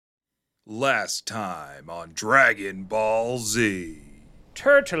Last time on Dragon Ball Z.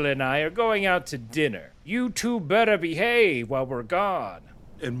 Turtle and I are going out to dinner. You two better behave while we're gone.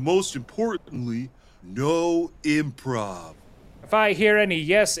 And most importantly, no improv. If I hear any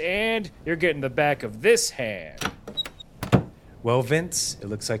yes and, you're getting the back of this hand. Well, Vince, it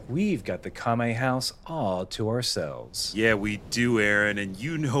looks like we've got the Kame house all to ourselves. Yeah, we do, Aaron, and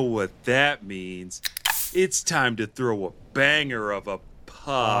you know what that means. It's time to throw a banger of a podcast.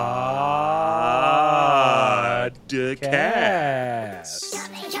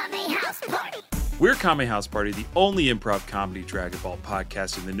 We're Kame House Party, the only improv comedy Dragon Ball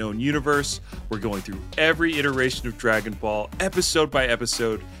podcast in the known universe. We're going through every iteration of Dragon Ball, episode by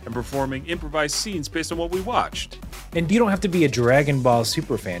episode, and performing improvised scenes based on what we watched. And you don't have to be a Dragon Ball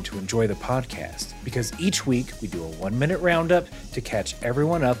superfan to enjoy the podcast, because each week we do a 1-minute roundup to catch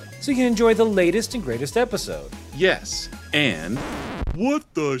everyone up so you can enjoy the latest and greatest episode. Yes, and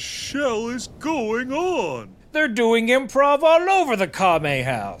what the shell is going on? They're doing improv all over the Kame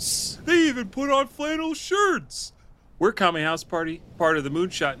house. They even put on flannel shirts. We're Kame House Party, part of the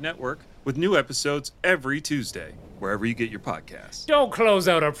Moonshot Network, with new episodes every Tuesday, wherever you get your podcasts. Don't close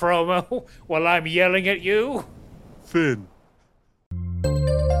out a promo while I'm yelling at you. Finn.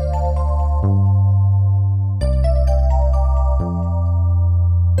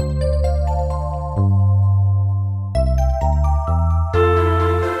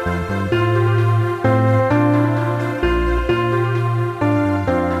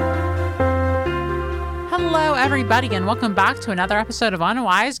 Everybody, and welcome back to another episode of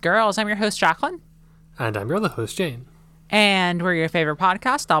Unwise Girls. I'm your host, Jacqueline. And I'm your other host, Jane. And we're your favorite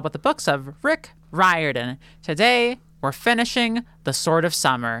podcast, all about the books of Rick Riordan. Today, we're finishing The Sword of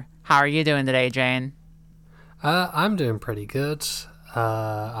Summer. How are you doing today, Jane? I'm doing pretty good.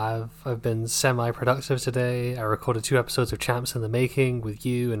 I've been semi-productive today. I recorded 2 episodes of Champs in the Making with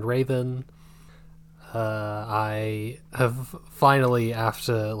you and Raven. I have finally,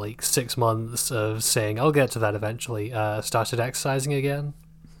 after like 6 months of saying I'll get to that eventually, started exercising again.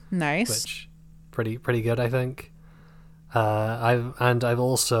 Nice. Which pretty good, I think. I've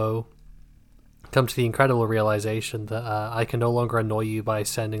also come to the incredible realization that I can no longer annoy you by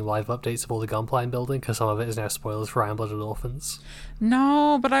sending live updates of all the Gunpla I'm building, because some of it is now spoilers for Iron-Blooded Orphans.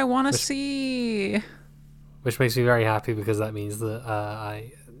 No, but I want to see. Which makes me very happy, because that means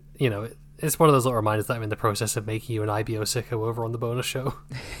that it's one of those little reminders that I'm in the process of making you an IBO sicko over on the bonus show.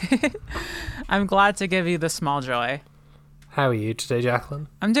 I'm glad to give you the small joy. How are you today, Jacqueline?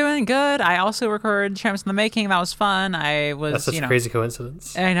 I'm doing good. I also recorded Champs in the Making. That was fun. That's such a crazy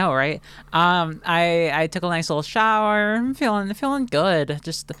coincidence. I know, right? I took a nice little shower. I'm feeling good.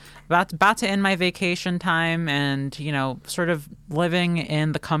 Just about to end my vacation time, and sort of living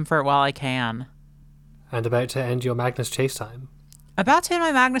in the comfort while I can. And about to end your Magnus Chase time. About to end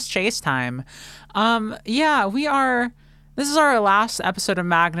my Magnus Chase time. Yeah, we are. This is our last episode of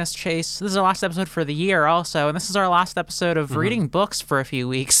Magnus Chase. This is our last episode for the year also, and this is our last episode of reading books for a few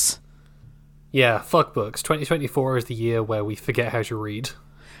weeks. Yeah, fuck books. 2024 is the year where we forget how to read.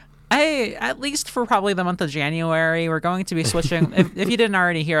 At least for probably the month of January, we're going to be switching. if you didn't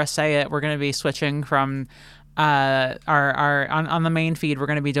already hear us say it, we're going to be switching from our on the main feed. We're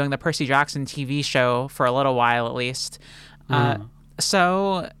going to be doing the Percy Jackson TV show for a little while at least.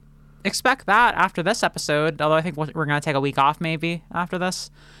 So expect that after this episode, although I think we're going to take a week off maybe after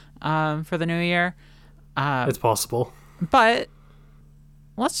this for the new year. It's possible. But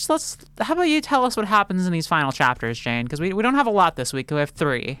let's how about you tell us what happens in these final chapters, Jane? Because we don't have a lot this week. We have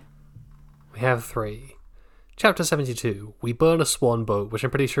 3. We have 3. Chapter 72. We burn a swan boat, which I'm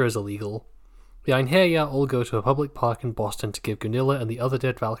pretty sure is illegal. The Einherjar all go to a public park in Boston to give Gunilla and the other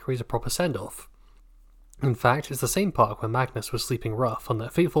dead Valkyries a proper send-off. In fact, it's the same park where Magnus was sleeping rough on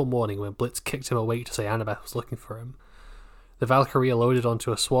that fateful morning when Blitz kicked him awake to say Annabeth was looking for him. The Valkyrie are loaded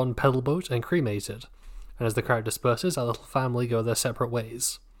onto a swan pedal boat and cremated, and as the crowd disperses, our little family go their separate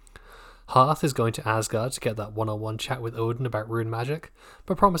ways. Hearth is going to Asgard to get that one-on-one chat with Odin about rune magic,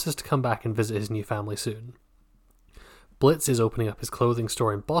 but promises to come back and visit his new family soon. Blitz is opening up his clothing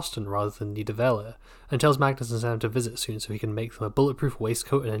store in Boston rather than Niederwelle, and tells Magnus and Sam to visit soon so he can make them a bulletproof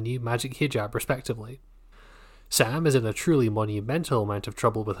waistcoat and a new magic hijab respectively. Sam is in a truly monumental amount of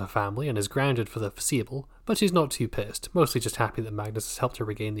trouble with her family and is grounded for the foreseeable, but she's not too pissed, mostly just happy that Magnus has helped her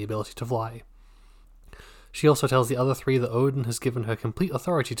regain the ability to fly. She also tells the other 3 that Odin has given her complete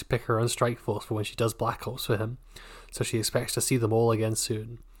authority to pick her own strike force for when she does Black Ops for him, so she expects to see them all again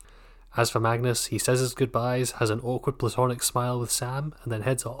soon. As for Magnus, he says his goodbyes, has an awkward platonic smile with Sam, and then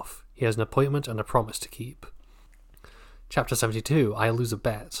heads off. He has an appointment and a promise to keep. Chapter 72, I Lose a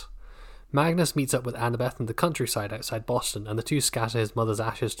Bet. Magnus meets up with Annabeth in the countryside outside Boston, and the two scatter his mother's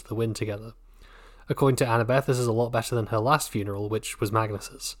ashes to the wind together. According to Annabeth, this is a lot better than her last funeral, which was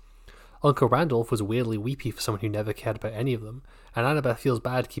Magnus's. Uncle Randolph was weirdly weepy for someone who never cared about any of them, and Annabeth feels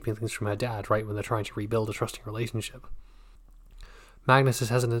bad keeping things from her dad right when they're trying to rebuild a trusting relationship. Magnus is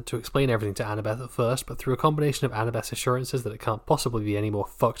hesitant to explain everything to Annabeth at first, but through a combination of Annabeth's assurances that it can't possibly be any more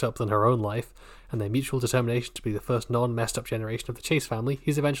fucked up than her own life, and their mutual determination to be the first non-messed up generation of the Chase family,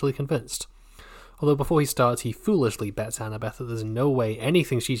 he's eventually convinced. Although before he starts, he foolishly bets Annabeth that there's no way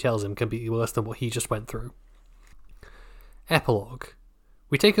anything she tells him can be worse than what he just went through. Epilogue.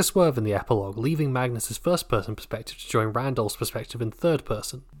 We take a swerve in the epilogue, leaving Magnus's first-person perspective to join Randolph's perspective in third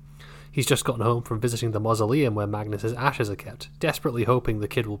person. He's just gotten home from visiting the mausoleum where Magnus's ashes are kept, desperately hoping the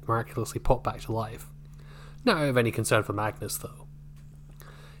kid will miraculously pop back to life. Not out of any concern for Magnus, though.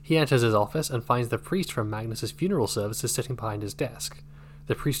 He enters his office and finds the priest from Magnus's funeral services sitting behind his desk.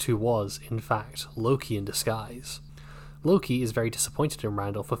 The priest who was, in fact, Loki in disguise. Loki is very disappointed in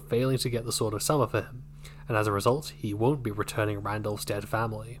Randolph for failing to get the Sword of Summer for him, and as a result, he won't be returning Randolph's dead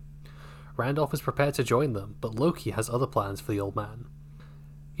family. Randolph is prepared to join them, but Loki has other plans for the old man.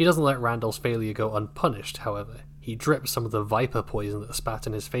 He doesn't let Randolph's failure go unpunished, however. He drips some of the viper poison that spat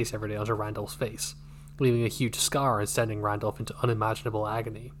in his face every day onto Randolph's face, leaving a huge scar and sending Randolph into unimaginable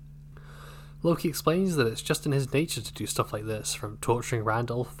agony. Loki explains that it's just in his nature to do stuff like this, from torturing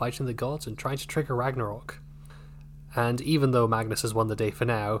Randolph, fighting the gods, and trying to trigger Ragnarok. And even though Magnus has won the day for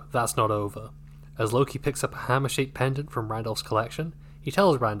now, that's not over. As Loki picks up a hammer-shaped pendant from Randolph's collection, he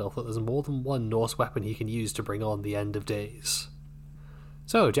tells Randolph that there's more than one Norse weapon he can use to bring on the end of days.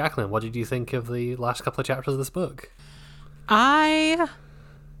 So, Jacqueline, what did you think of the last couple of chapters of this book? I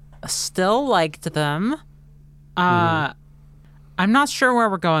still liked them. I'm not sure where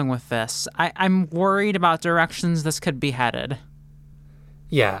we're going with this. I'm worried about directions this could be headed.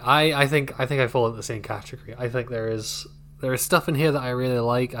 Yeah, I think I fall into the same category. I think there is stuff in here that I really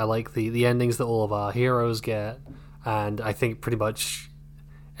like. I like the endings that all of our heroes get, and I think pretty much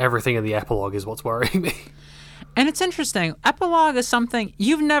everything in the epilogue is what's worrying me. And it's interesting. Epilogue is something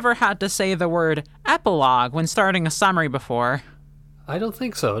you've never had to say the word epilogue when starting a summary before. I don't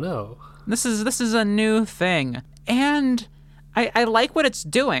think so, no. This is a new thing. And I like what it's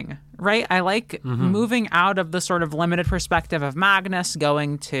doing, right? I like moving out of the sort of limited perspective of Magnus,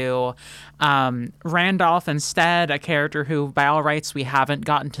 going to Randolph instead, a character who, by all rights, we haven't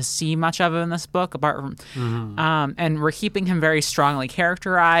gotten to see much of in this book, apart from, and we're keeping him very strongly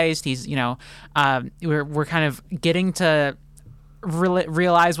characterized. He's, we're kind of getting to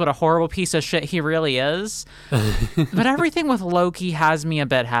realize what a horrible piece of shit he really is. But everything with Loki has me a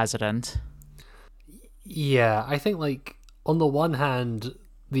bit hesitant. Yeah, I think, on the one hand,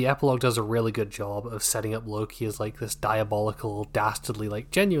 the epilogue does a really good job of setting up Loki as this diabolical, dastardly,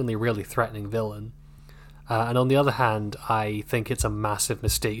 genuinely really threatening villain. And on the other hand, I think it's a massive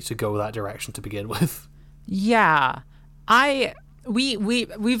mistake to go that direction to begin with. Yeah.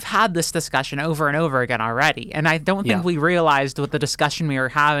 We've had this discussion over and over again already, and I don't think we realized what the discussion we were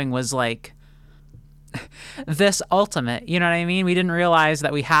having was this ultimate. You know what I mean? We didn't realize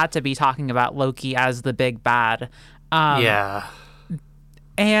that we had to be talking about Loki as the big bad. Yeah.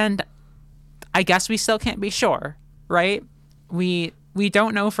 And I guess we still can't be sure, right? We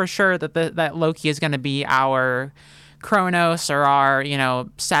don't know for sure that Loki is going to be our Kronos or our,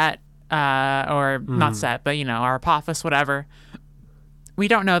 Set, or not Set, but, our Apophis, whatever. We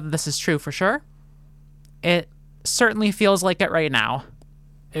don't know that this is true for sure. It certainly feels like it right now.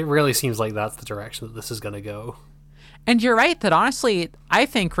 It really seems like that's the direction that this is going to go. And you're right that, honestly, I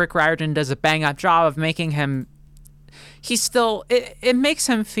think Rick Riordan does a bang-up job of making him... He's still... It makes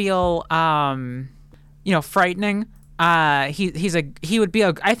him feel, frightening. I think he would be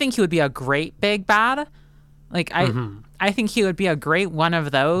a great big bad. I think he would be a great one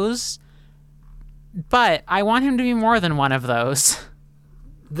of those. But I want him to be more than one of those.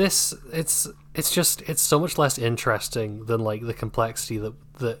 It's so much less interesting than the complexity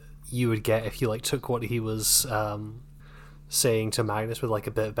that you would get if you took what he was saying to Magnus with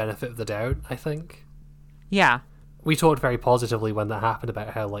a bit of benefit of the doubt, I think. Yeah. We talked very positively when that happened about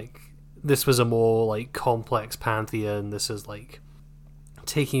how this was a more complex pantheon. This is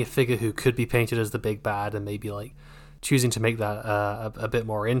taking a figure who could be painted as the big bad and maybe choosing to make that a bit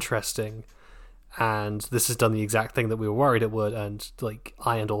more interesting. And this has done the exact thing that we were worried it would, and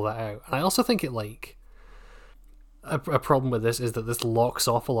ironed all that out. And I also think it a problem with this is that this locks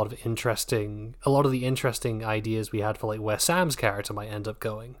off a lot of the interesting ideas we had for where Sam's character might end up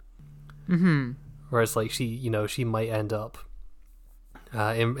going. Mm-hmm. Whereas she might end up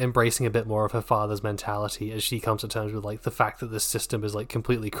embracing a bit more of her father's mentality as she comes to terms with like the fact that this system is like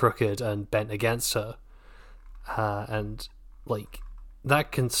completely crooked and bent against her, and like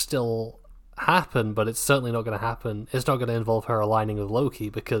that can still happen, but it's certainly not going to happen. It's not going to involve her aligning with Loki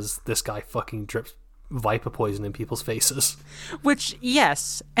because this guy fucking drips viper poison in people's faces. Which,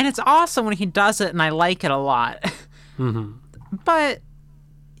 yes, and it's awesome when he does it, and I like it a lot. Mm-hmm. But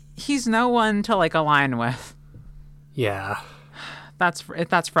he's no one to like align with. Yeah.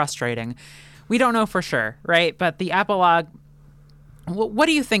 That's frustrating. We don't know for sure, right? But the epilogue. What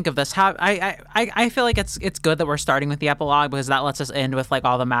do you think of this? How I feel like it's good that we're starting with the epilogue because that lets us end with like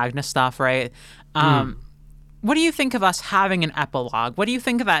all the Magnus stuff, right? What do you think of us having an epilogue? What do you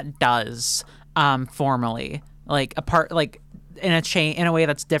think that does formally, like apart, like in a way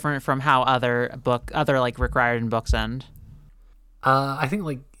that's different from how other like Rick Riordan books end? I think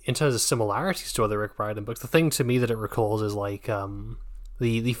like in terms of similarities to other Rick Riordan books, the thing to me that it recalls is like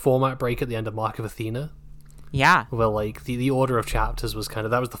the format break at the end of Mark of Athena. Yeah. Where like the order of chapters was kind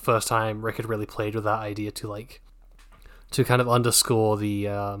of, that was the first time Rick had really played with that idea to kind of underscore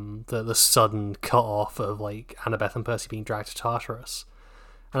the sudden cut off of like Annabeth and Percy being dragged to Tartarus.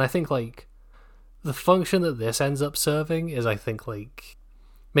 And I think like the function that this ends up serving is, I think, like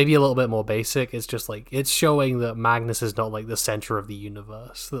maybe a little bit more basic. It's just like it's showing that Magnus is not like the center of the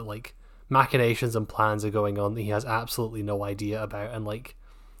universe, that like machinations and plans are going on that he has absolutely no idea about, and like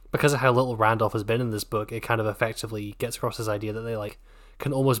because of how little Randolph has been in this book, it kind of effectively gets across this idea that they like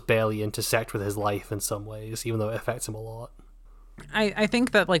can almost barely intersect with his life in some ways, even though it affects him a lot. I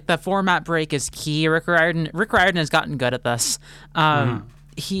think that like the format break is key. Rick Riordan has gotten good at this.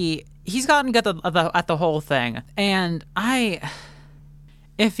 He's gotten good at the whole thing, and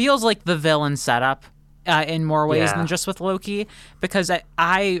it feels like the villain setup in more ways than just with Loki, because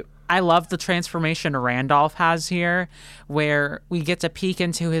I love the transformation Randolph has here, where we get to peek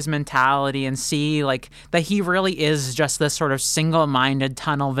into his mentality and see like that he really is just this sort of single-minded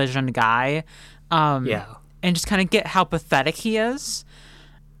tunnel vision guy. And just kind of get how pathetic he is.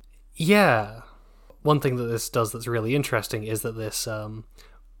 Yeah. One thing that this does that's really interesting is that this,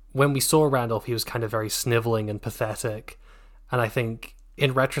 when we saw Randolph, he was kind of very sniveling and pathetic. And I think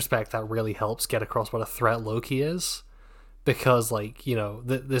in retrospect, that really helps get across what a threat Loki is. Because, like, you know,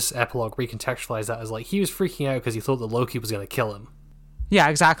 this epilogue recontextualized that as, like, he was freaking out because he thought that Loki was going to kill him. Yeah,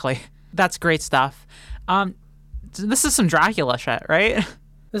 exactly. That's great stuff. This is some Dracula shit, right?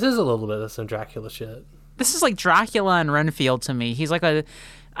 This is a little bit of some Dracula shit. This is like Dracula and Renfield to me. He's like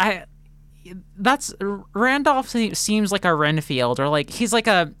Randolph seems like a Renfield, or like he's like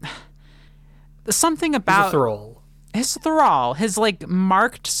something about he's a thrall. His thrall, his like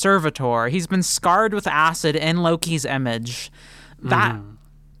marked servitor. He's been scarred with acid in Loki's image.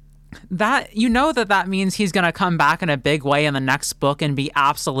 That you know that means he's gonna come back in a big way in the next book and be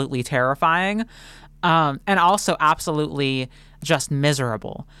absolutely terrifying, and also absolutely just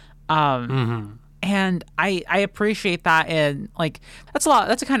miserable. And I appreciate that in like that's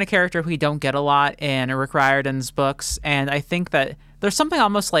a kind of character we don't get a lot in Rick Riordan's books, and I think that there's something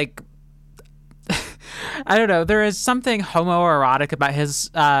almost like I don't know, there is something homoerotic about his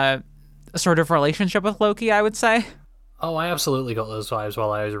sort of relationship with Loki, I would say. Oh, I absolutely got those vibes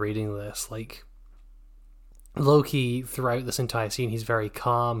while I was reading this. Like Loki throughout this entire scene, he's very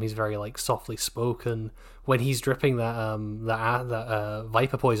calm, he's very like softly spoken. When he's dripping that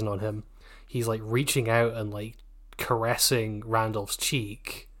viper poison on him, he's like reaching out and like caressing Randolph's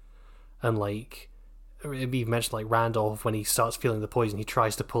cheek, and like you mentioned like Randolph, when he starts feeling the poison, he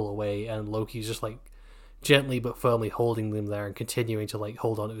tries to pull away, and Loki's just like gently but firmly holding them there and continuing to like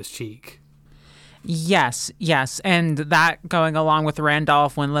hold onto his cheek. Yes, and that going along with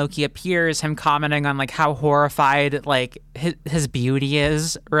Randolph when Loki appears, him commenting on like how horrified like his beauty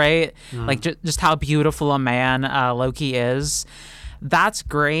is, right? Like just how beautiful a man Loki is. That's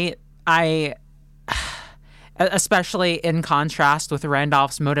great. Especially in contrast with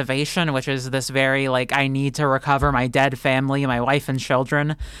Randolph's motivation, which is this very like, I need to recover my dead family, my wife and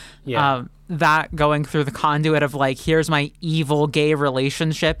children. That going through the conduit of like, here's my evil gay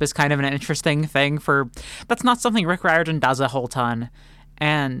relationship is kind of an interesting thing that's not something Rick Riordan does a whole ton.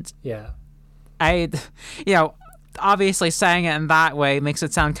 And obviously saying it in that way makes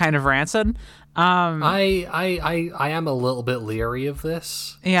it sound kind of rancid. I am a little bit leery of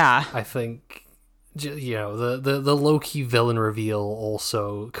this. Yeah. I think, you know, the Loki villain reveal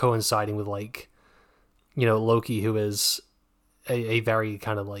also coinciding with like, you know, Loki, who is a very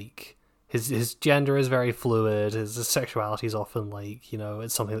kind of like, his gender is very fluid, his sexuality is often like, you know,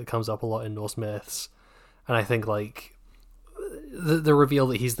 it's something that comes up a lot in Norse myths. And I think like the reveal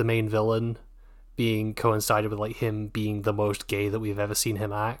that he's the main villain being coincided with like him being the most gay that we've ever seen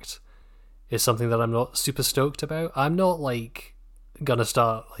him act is something that I'm not super stoked about. I'm not like gonna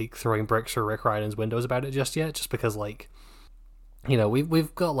start like throwing bricks through Rick Riordan's windows about it just yet, just because like, you know,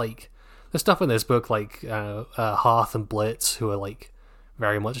 we've got like the stuff in this book like Hearth and Blitz, who are like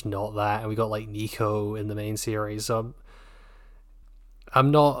very much not that, and we got like Nico in the main series. So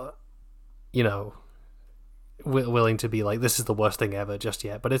I'm not, you know, willing to be like, this is the worst thing ever just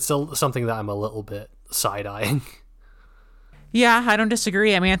yet, but it's still something that I'm a little bit side-eyeing. Yeah, I don't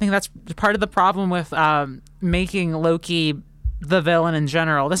disagree. I mean, I think that's part of the problem with making Loki the villain in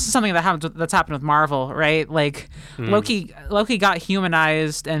general. This is something that's happened with Marvel, right? Like Loki got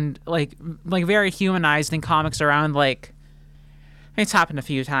humanized and like very humanized in comics around like, it's happened a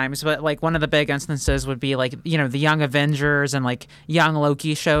few times, but like one of the big instances would be like, you know, the Young Avengers, and like young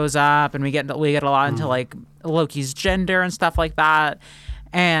Loki shows up, and we get a lot into like Loki's gender and stuff like that.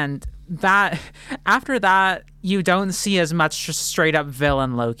 And that after that, you don't see as much just straight up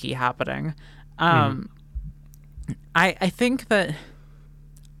villain Loki happening. I think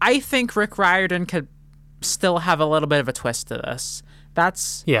Rick Riordan could still have a little bit of a twist to this.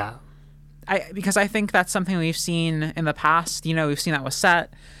 Because I think that's something we've seen in the past. You know, we've seen that with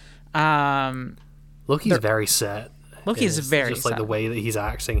Set. Loki's very set. Loki's very just like set. the way that he's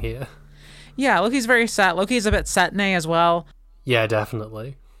acting here. Yeah, Loki's very set. Loki's a bit set-nay as well. Yeah,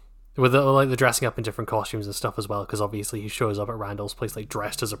 definitely. With the dressing up in different costumes and stuff as well, because obviously he shows up at Randall's place like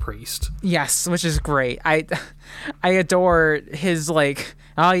dressed as a priest. Yes, which is great. I adore his like.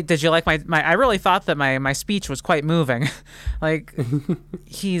 Oh, did you like my? I really thought that my speech was quite moving. Like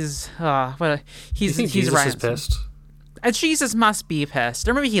he's Jesus Ryan. is pissed. Jesus must be pissed,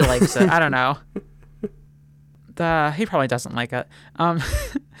 or maybe he likes it. I don't know. He probably doesn't like it.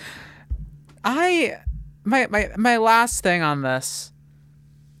 My last thing on this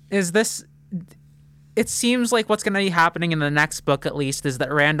is this. It seems like what's going to be happening in the next book, at least, is that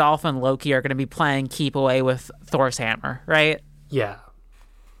Randolph and Loki are going to be playing keep away with Thor's hammer, right? Yeah.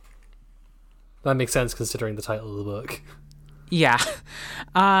 That makes sense considering the title of the book. Yeah.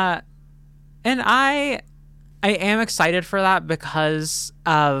 And I am excited for that because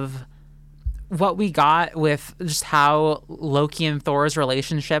of what we got with just how Loki and Thor's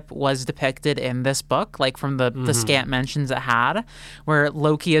relationship was depicted in this book, like from the scant mentions it had, where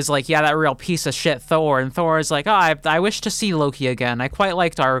Loki is like, yeah, that real piece of shit Thor, and Thor is like, oh, I wish to see Loki again. I quite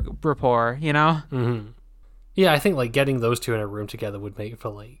liked our rapport, you know? Mm-hmm. Yeah, I think like getting those two in a room together would make for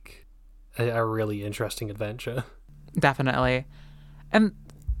like a really interesting adventure. Definitely. And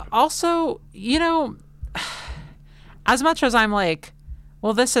also, you know, as much as I'm like,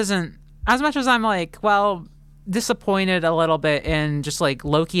 disappointed a little bit in just like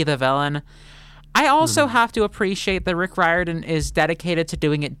Loki the villain, I also have to appreciate that Rick Riordan is dedicated to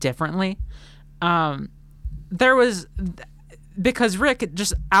doing it differently. Because Rick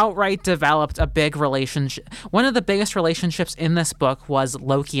just outright developed a big relationship. One of the biggest relationships in this book was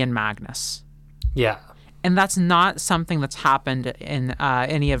Loki and Magnus. Yeah. And that's not something that's happened in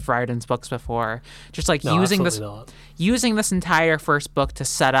any of Riordan's books before. Just like using this entire first book to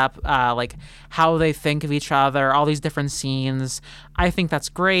set up like how they think of each other, all these different scenes. I think that's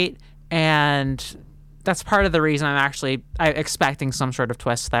great, and that's part of the reason I'm expecting some sort of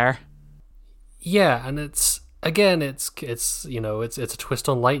twist there. Yeah, and it's you know, it's a twist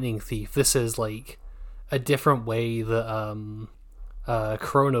on Lightning Thief. This is like a different way that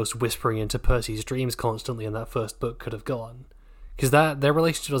Kronos whispering into Percy's dreams constantly in that first book could have gone, because their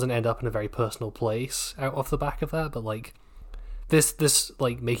relationship doesn't end up in a very personal place out off the back of that, but like this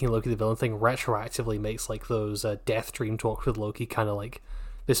like making Loki the villain thing retroactively makes like those death dream talks with Loki kind of like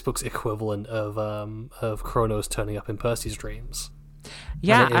this book's equivalent of Kronos turning up in Percy's dreams.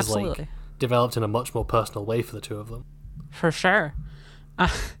 Yeah, and it is, absolutely. like, developed in a much more personal way for the two of them. For sure.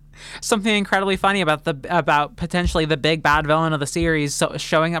 Something incredibly funny about potentially the big bad villain of the series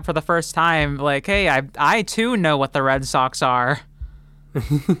showing up for the first time. Like, hey, I too know what the Red Sox are.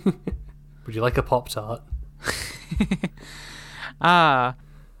 Would you like a Pop-Tart? The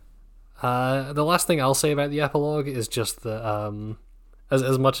last thing I'll say about the epilogue is just that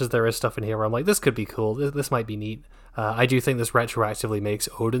as much as there is stuff in here where I'm like, this could be cool, this might be neat, I do think this retroactively makes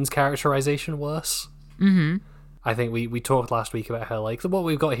Odin's characterization worse. Mm-hmm. I think we talked last week about how like what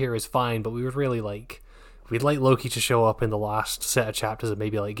we've got here is fine, but we would really we'd like Loki to show up in the last set of chapters and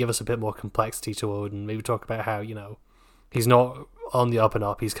maybe like give us a bit more complexity to Odin. Maybe talk about how, you know, he's not on the up and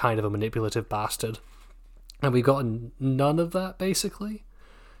up, he's kind of a manipulative bastard. And we've gotten none of that, basically.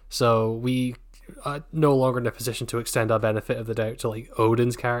 So we are no longer in a position to extend our benefit of the doubt to like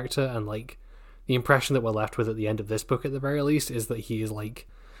Odin's character, and like the impression that we're left with at the end of this book at the very least is that he is like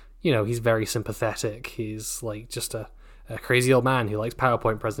he's very sympathetic. He's like just a crazy old man who likes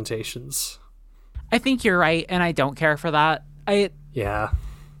PowerPoint presentations. I think you're right, and I don't care for that. Yeah.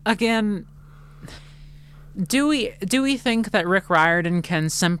 Again, do we think that Rick Riordan can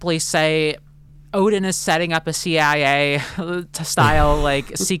simply say Odin is setting up a CIA style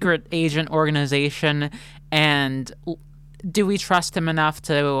like secret agent organization, and do we trust him enough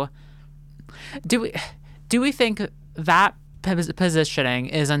to do we think that positioning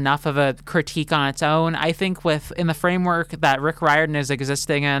is enough of a critique on its own? I think in the framework that Rick Riordan is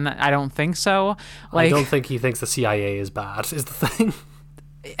existing in, I don't think so. I don't think he thinks the CIA is bad, is the thing.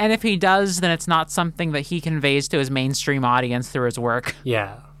 And if he does, then it's not something that he conveys to his mainstream audience through his work.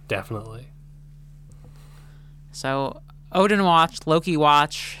 Yeah, definitely. So Odin watch, Loki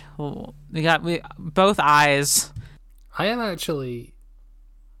watch. We both eyes. I'm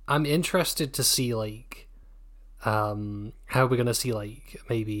interested to see like how we're gonna see like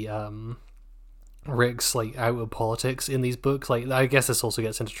maybe Rick's like out of politics in these books. Like I guess this also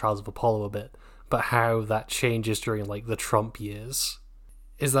gets into Trials of Apollo a bit, but how that changes during like the Trump years.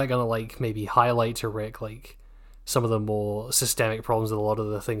 Is that gonna like maybe highlight to Rick like some of the more systemic problems with a lot of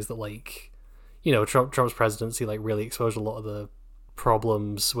the things that like Trump's presidency like really exposed a lot of the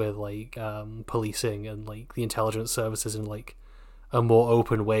problems with like policing and like the intelligence services in like a more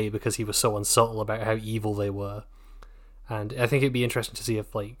open way because he was so unsubtle about how evil they were. And I think it'd be interesting to see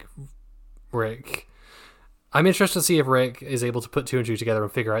if like I'm interested to see if Rick is able to put two and two together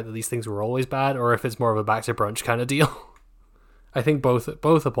and figure out that these things were always bad, or if it's more of a back to brunch kind of deal. I think both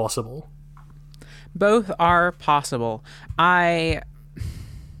are possible. Both are possible. I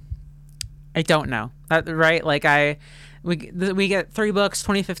don't know. Right? Like we get 3 books,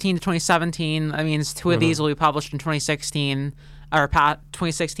 2015 to 2017. That means 2 of these will be published in 2016 or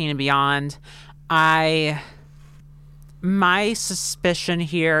 2016 and beyond. My suspicion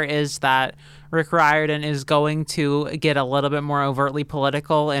here is that Rick Riordan is going to get a little bit more overtly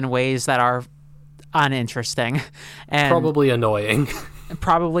political in ways that are uninteresting and probably annoying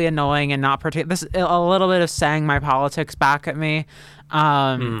and not particular. This a little bit of saying my politics back at me,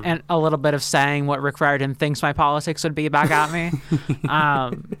 and a little bit of saying what Rick Riordan thinks my politics would be back at me.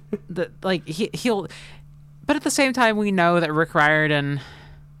 He'll, but at the same time, we know that Rick Riordan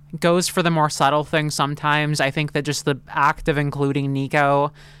goes for the more subtle things sometimes. I think that just the act of including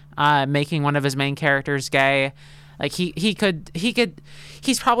Nico, making one of his main characters gay, like he's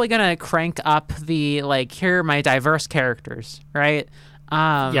probably gonna crank up the like, here are my diverse characters, right?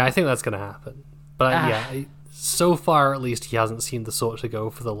 Yeah, I think that's gonna happen. But so far at least he hasn't seemed the sort to go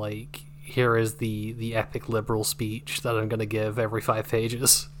for the like, here is the epic liberal speech that I'm gonna give every 5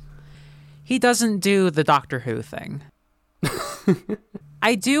 pages. He doesn't do the Doctor Who thing.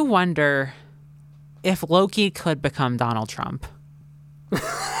 I do wonder if Loki could become Donald Trump.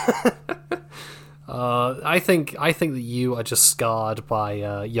 I think that you are just scarred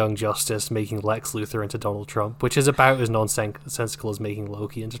by Young Justice making Lex Luthor into Donald Trump, which is about as nonsensical as making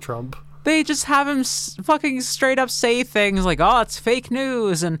Loki into Trump. They just have him fucking straight up say things like, "Oh, it's fake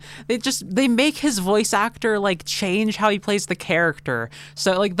news," and they make his voice actor like change how he plays the character.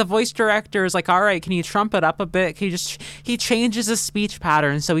 So like the voice director is like, "All right, can you Trump it up a bit?" He changes his speech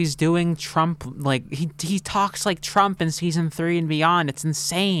pattern so he's doing Trump, like he talks like Trump in season 3 and beyond. It's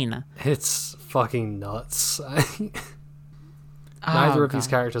insane. It's fucking nuts. Neither of these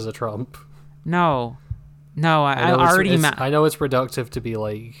characters are Trump. No, I know it's reductive to be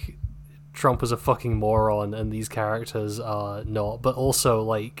like, Trump is a fucking moron and these characters are not, but also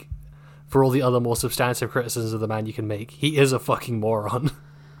like, for all the other more substantive criticisms of the man you can make, he is a fucking moron.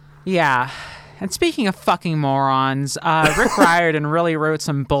 Yeah. And speaking of fucking morons, Rick Riordan really wrote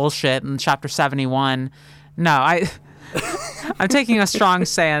some bullshit in chapter 71. No, I'm taking a strong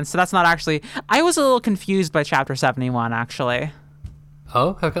stance, so that's not actually... I was a little confused by chapter 71, actually.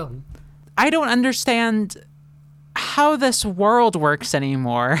 Oh, how come? I don't understand how this world works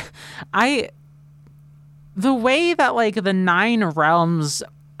anymore. The way that like the 9 realms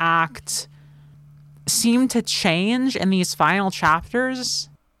act seem to change in these final chapters.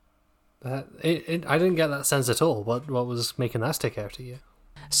 I didn't get that sense at all. What was making that stick out to you?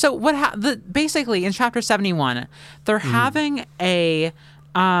 So basically in chapter 71, they're having a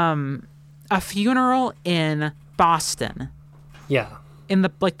funeral in Boston. Yeah. In the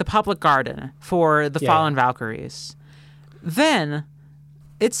public garden for the fallen Valkyries. Then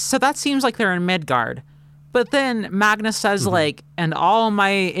so that seems like they're in Midgard. But then Magnus says like, and all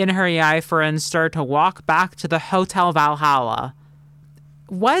my Inherjai friends start to walk back to the Hotel Valhalla.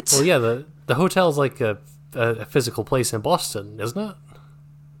 What? Well, yeah, the hotel's like a physical place in Boston, isn't it?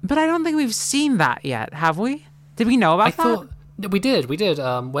 But I don't think we've seen that yet, have we? Did we know about that? We did.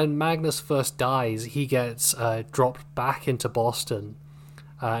 When Magnus first dies, he gets dropped back into Boston,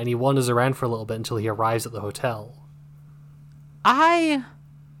 and he wanders around for a little bit until he arrives at the hotel. I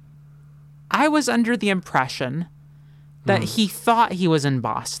was under the impression that he thought he was in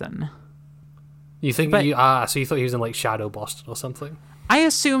Boston. You think so you thought he was in like Shadow Boston or something? I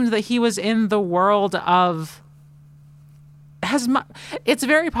assumed that he was in the world of... It's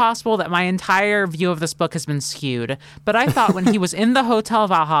very possible that my entire view of this book has been skewed, but I thought when he was in the Hotel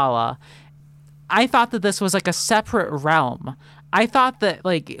Valhalla, I thought that this was like a separate realm. I thought that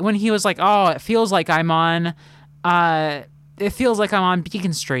like when he was like, oh, it feels like I'm on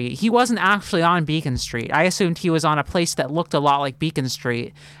Beacon Street. He wasn't actually on Beacon Street. I assumed he was on a place that looked a lot like Beacon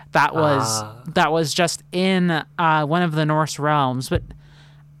Street. That was just in one of the Norse realms. But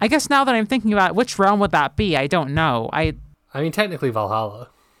I guess now that I'm thinking about it, which realm would that be? I don't know. I mean, technically Valhalla.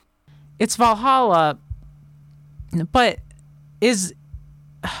 It's Valhalla, but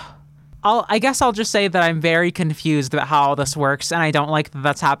I guess I'll just say that I'm very confused about how all this works, and I don't like that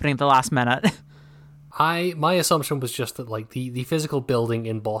that's happening at the last minute. My assumption was just that like the physical building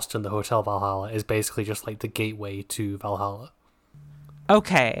in Boston, the Hotel Valhalla, is basically just like the gateway to Valhalla.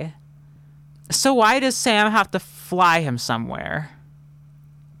 Okay. So why does Sam have to fly him somewhere?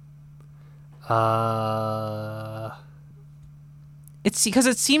 It's because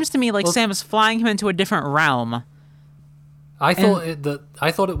it seems to me like Sam is flying him into a different realm. I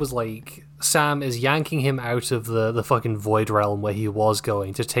thought it was like Sam is yanking him out of the fucking void realm where he was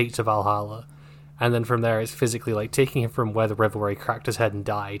going to take to Valhalla, and then from there it's physically like taking him from where the river where he cracked his head and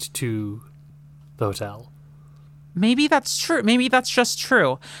died to the hotel. Maybe that's true. Maybe that's just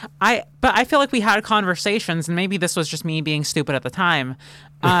true. But I feel like we had conversations, and maybe this was just me being stupid at the time,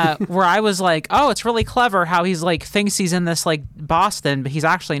 where I was like, "Oh, it's really clever how he's like thinks he's in this like Boston, but he's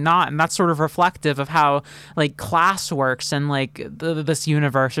actually not," and that's sort of reflective of how like class works in like this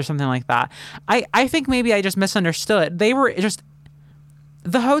universe or something like that. I think maybe I just misunderstood. They were just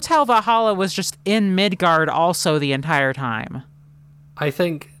the Hotel Valhalla was just in Midgard also the entire time. I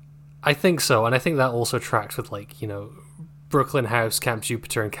think so, and I think that also tracks with like, you know, Brooklyn House, Camp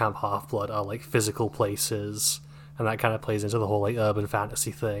Jupiter, and Camp Half-Blood are like physical places, and that kind of plays into the whole like urban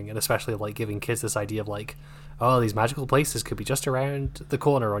fantasy thing, and especially like giving kids this idea of like, oh, these magical places could be just around the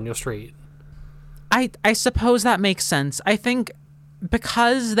corner on your street. I suppose that makes sense. I think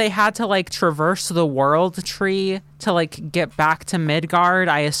because they had to like traverse the world tree to like get back to Midgard,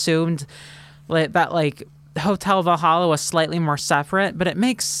 I assumed that like Hotel Valhalla was slightly more separate, but it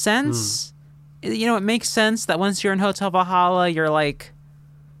makes sense. You know, it makes sense that once you're in Hotel Valhalla, you're like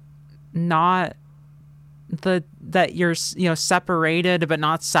not that you're, you know, separated but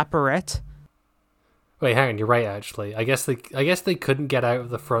not separate. Wait, hang on, you're right actually. I guess they couldn't get out of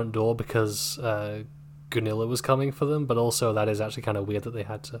the front door because Gunilla was coming for them, but also that is actually kind of weird that they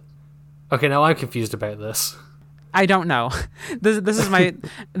had to. Okay, now I'm confused about this. I don't know. This is my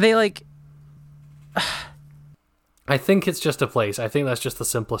they like I think it's just a place. I think that's just the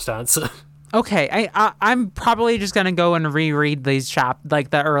simplest answer. Okay, I'm probably just gonna go and reread these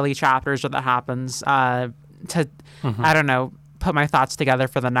the early chapters where that happens to I don't know, put my thoughts together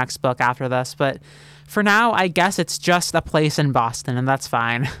for the next book after this. But for now, I guess it's just a place in Boston, and that's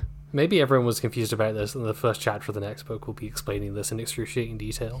fine. Maybe everyone was confused about this, and the first chapter of the next book will be explaining this in excruciating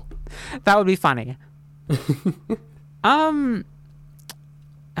detail. That would be funny.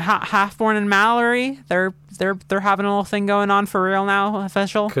 Halfborn and Mallory, they're having a little thing going on for real now,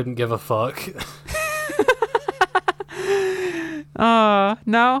 official. Couldn't give a fuck.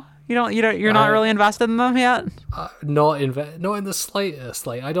 No, you're not really invested in them yet. Not in the slightest.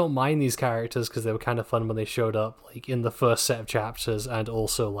 Like, I don't mind these characters because they were kind of fun when they showed up, like in the first set of chapters, and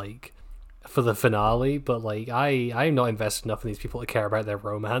also like for the finale. But like, I'm not invested enough in these people to care about their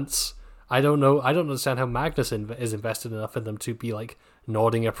romance. I don't understand how Magnus is invested enough in them to be like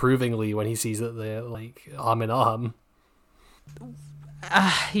nodding approvingly when he sees that they're like arm in arm.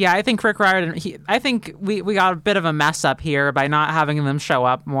 Yeah, I think Rick Riordan. I think we got a bit of a mess up here by not having them show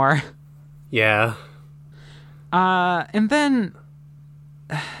up more. Yeah. And then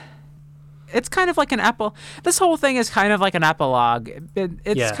it's kind of like an This whole thing is kind of like an epilogue.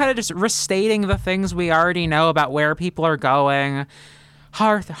 It's kind of just restating the things we already know about where people are going.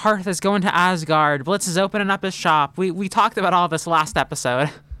 Hearth is going to Asgard. Blitz is opening up his shop. We talked about all this last episode.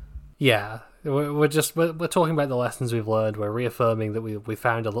 Yeah, we're talking about the lessons we've learned. We're reaffirming that we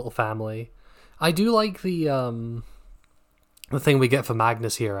found a little family. I do like the thing we get for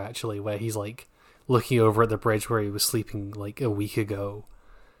Magnus here actually, where he's like looking over at the bridge where he was sleeping like a week ago,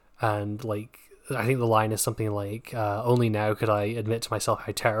 and like I think the line is something like, "Only now could I admit to myself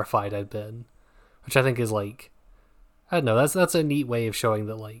how terrified I'd been," which I think is like. I don't know. That's a neat way of showing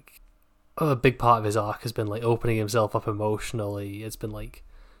that like a big part of his arc has been like opening himself up emotionally. It's been like,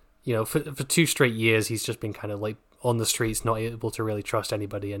 you know, for 2 straight years he's just been kind of like on the streets, not able to really trust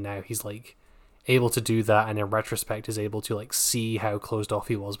anybody, and now he's like able to do that, and in retrospect is able to like see how closed off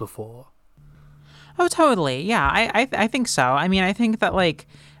he was before. Oh, totally. Yeah, I think so. I mean, I think that like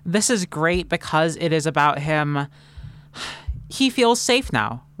this is great because it is about him. He feels safe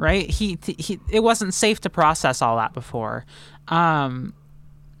now, right? He it wasn't safe to process all that before.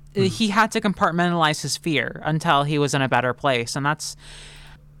 He had to compartmentalize his fear until he was in a better place, and that's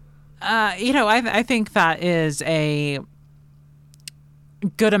I think that is a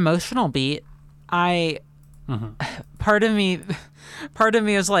good emotional beat. Part of me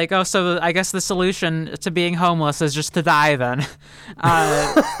is like, oh, so I guess the solution to being homeless is just to die then.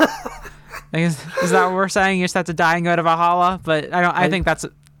 Is that what we're saying? You just have to die and go to Valhalla? But I think that's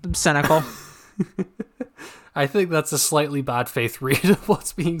cynical. I think that's a slightly bad faith read of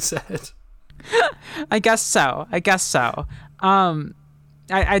what's being said. I guess so.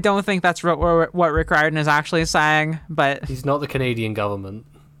 I don't think that's what Rick Riordan is actually saying, but he's not the Canadian government.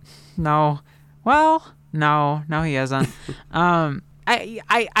 No. Well, no, he isn't.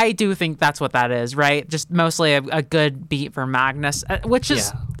 I do think that's what that is, right? Just mostly a good beat for Magnus, which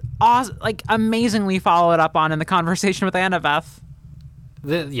is awesome, like amazingly followed up on in the conversation with Annabeth.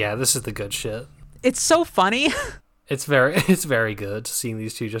 This is the good shit. It's so funny. It's very good seeing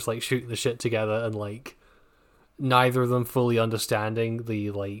these two just like shoot the shit together and like neither of them fully understanding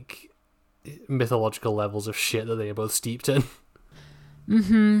the like mythological levels of shit that they are both steeped in.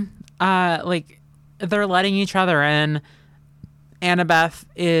 Like they're letting each other in. Annabeth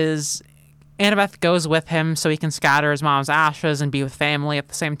goes with him so he can scatter his mom's ashes and be with family at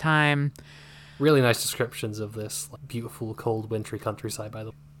the same time. Really nice descriptions of this like, beautiful, cold, wintry countryside, by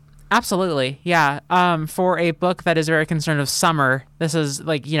the way. Absolutely, yeah. For a book that is very concerned with summer, this is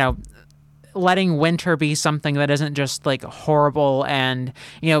like, you know, letting winter be something that isn't just like horrible, and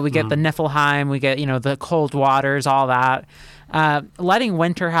you know, we get the Niflheim, we get, you know, the cold waters, all that. Letting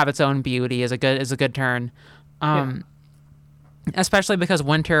winter have its own beauty is a good turn. Especially because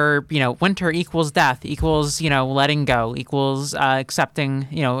winter equals death, equals, you know, letting go, equals accepting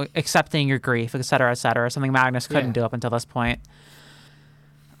your grief, et cetera, something Magnus couldn't do up until this point.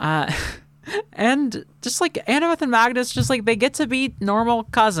 And just like Annabeth and Magnus, just like they get to be normal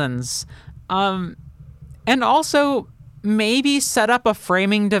cousins. And also maybe set up a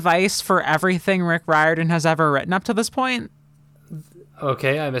framing device for everything Rick Riordan has ever written up to this point.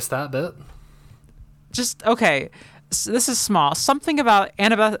 Okay, I missed that bit. Just, okay. So this is small. Something about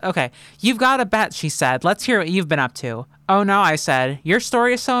Annabeth. Okay, you've got a bet, she said. Let's hear what you've been up to. Oh no, I said. Your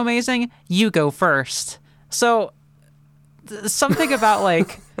story is so amazing. You go first. So something about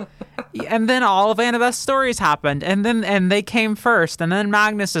like, and then all of Annabeth's stories happened, and they came first, and then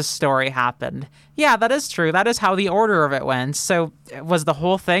Magnus's story happened. Yeah, that is true. That is how the order of it went. So was the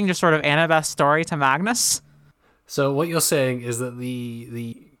whole thing just sort of Annabeth's story to Magnus? So what you're saying is that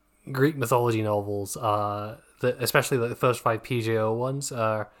the Greek mythology novels are, especially like the first 5 PJO ones,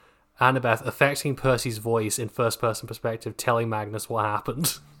 are Annabeth affecting Percy's voice in first-person perspective, telling Magnus what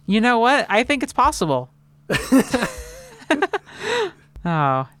happened. You know what? I think it's possible.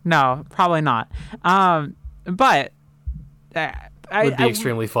 Oh, no, probably not. But would be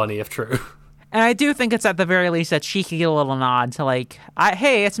extremely funny if true. And I do think it's at the very least a cheeky little nod to like,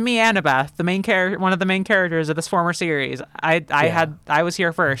 hey, it's me, Annabeth, the main one of the main characters of this former series. I was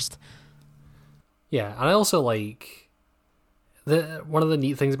here first. Yeah, and I also like one of the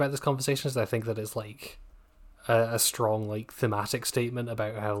neat things about this conversation is I think that it's like a strong like thematic statement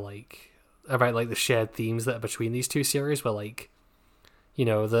about how like the shared themes that are between these two series, where like, you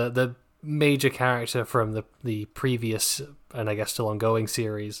know, the major character from the previous and I guess still ongoing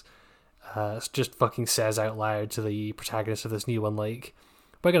series just fucking says out loud to the protagonist of this new one, like,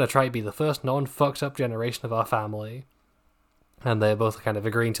 we're gonna try to be the first non-fucked up generation of our family. And they're both kind of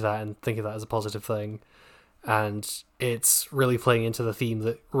agreeing to that and thinking that as a positive thing. And it's really playing into the theme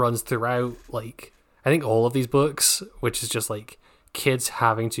that runs throughout, like, I think all of these books, which is just, like, kids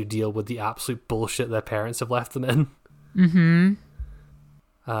having to deal with the absolute bullshit their parents have left them in. Mm-hmm.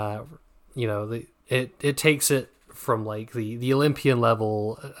 You know, it takes it from, like, the Olympian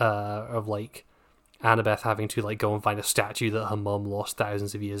level of, like, Annabeth having to, like, go and find a statue that her mum lost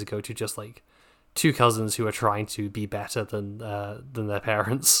thousands of years ago to just, like, 2 cousins who are trying to be better than their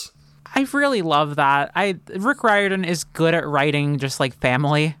parents. I really love that. Rick Riordan is good at writing just like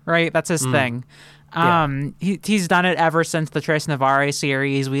family, right? That's his thing. He's done it ever since the Trace Navarre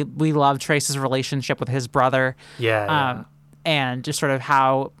series. We love Trace's relationship with his brother. Yeah. And just sort of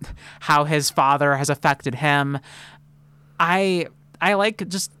how his father has affected him. I like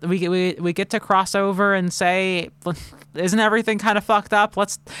just we get to cross over and say, isn't everything kind of fucked up?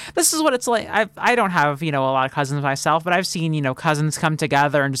 This is what it's like. I don't have, a lot of cousins myself, but I've seen, cousins come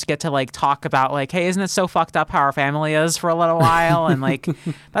together and just get to like talk about like, hey, isn't it so fucked up how our family is for a little while? And like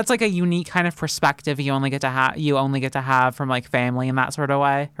that's like a unique kind of perspective you only get to have from like family in that sort of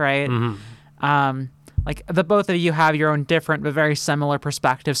way, right? Mm-hmm. Like the both of you have your own different but very similar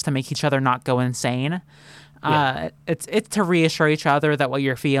perspectives to make each other not go insane. Yeah. It's to reassure each other that what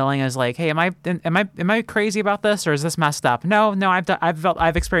you're feeling is like, hey, am I crazy about this, or is this messed up? No,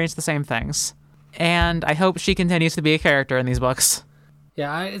 I've experienced the same things, and I hope she continues to be a character in these books.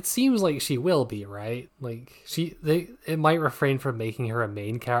 Yeah, it seems like she will be, right? Like it might refrain from making her a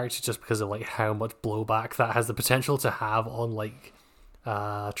main character just because of like how much blowback that has the potential to have on like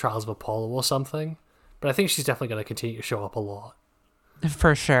Trials of Apollo or something. But I think she's definitely going to continue to show up a lot,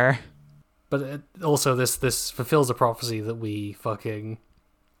 for sure. But also, this fulfills a prophecy that we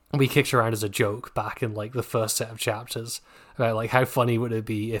kicked around as a joke back in like the first set of chapters about like how funny would it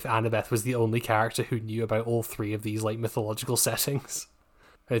be if Annabeth was the only character who knew about all three of these like mythological settings.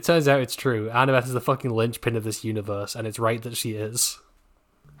 And it turns out it's true. Annabeth is the fucking linchpin of this universe, and it's right that she is.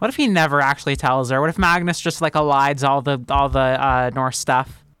 What if he never actually tells her? What if Magnus just like elides all the Norse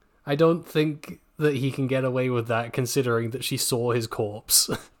stuff? I don't think that he can get away with that, considering that she saw his corpse.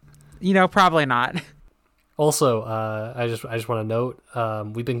 Probably not. Also, I just want to note,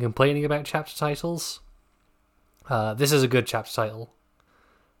 we've been complaining about chapter titles. This is a good chapter title.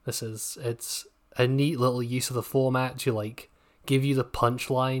 It's a neat little use of the format to like give you the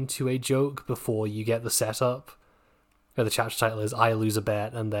punchline to a joke before you get the setup. The chapter title is I Lose a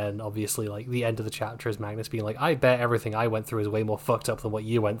Bet, and then obviously like the end of the chapter is Magnus being like, I bet everything I went through is way more fucked up than what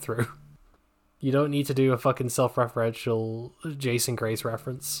you went through. You don't need to do a fucking self-referential Jason Grace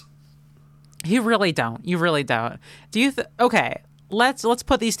reference. You really don't. Do you okay, let's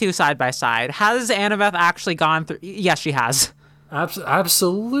put these two side by side. Has Annabeth actually gone through? Yes, she has.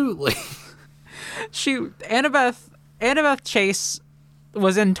 Absolutely. Annabeth Chase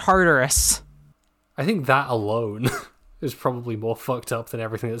was in Tartarus. I think that alone is probably more fucked up than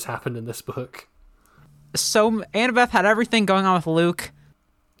everything that's happened in this book. So Annabeth had everything going on with Luke.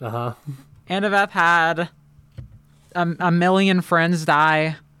 Uh-huh. Annabeth had a million friends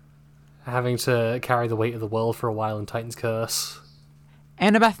die. Having to carry the weight of the world for a while in Titan's Curse.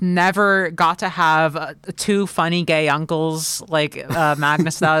 Annabeth never got to have two funny gay uncles like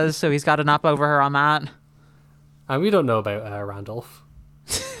Magnus does, so he's got an up over her on that. And we don't know about Randolph.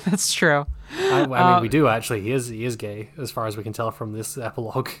 That's true. I mean, we do actually. He is gay, as far as we can tell from this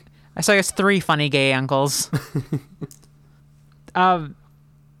epilogue. So I guess 3 funny gay uncles.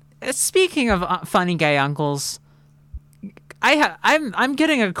 Speaking of funny gay uncles, I'm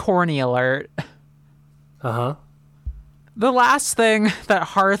getting a corny alert. Uh-huh. The last thing that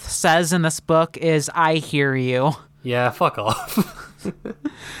Hearth says in this book is, I hear you. Yeah, fuck off.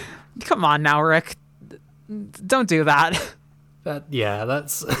 Come on now, Rick. Don't do that.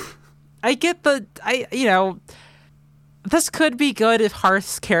 That's... I get this could be good if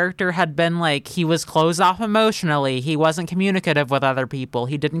Hearth's character had been like, he was closed off emotionally, he wasn't communicative with other people,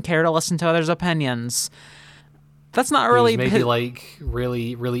 he didn't care to listen to others' opinions. That's not really... He was maybe like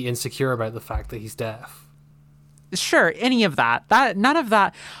really, really insecure about the fact that he's deaf. Sure, any of that. None of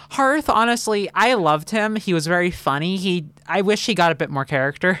that. Hearth, honestly, I loved him. He was very funny. I wish he got a bit more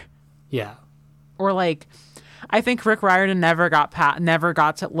character. Yeah. Or like, I think Rick Riordan never got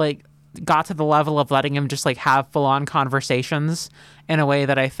to the level of letting him just like have full-on conversations in a way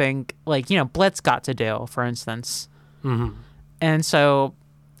that I think like, Blitz got to do, for instance. Mm-hmm. And so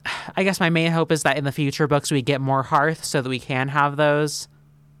I guess my main hope is that in the future books we get more Hearth so that we can have those.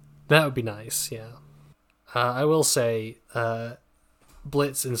 That would be nice, yeah. I will say,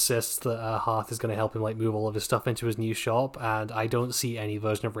 Blitz insists that Hearth is going to help him like move all of his stuff into his new shop, and I don't see any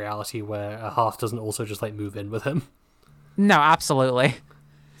version of reality where Hearth doesn't also just like move in with him. No, absolutely.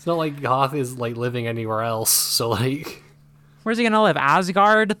 It's not like Hearth is like living anywhere else, so like... Where's he gonna live?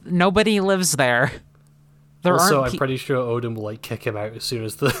 Asgard? Nobody lives there. I'm pretty sure Odin will like kick him out as soon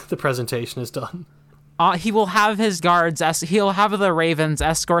as the presentation is done. He will have his guards, he'll have the ravens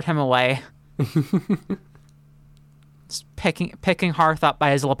escort him away. Just picking Hearth up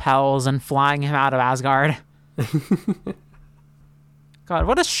by his lapels and flying him out of Asgard. God,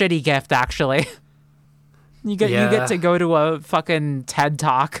 what a shitty gift, actually. You get to go to a fucking TED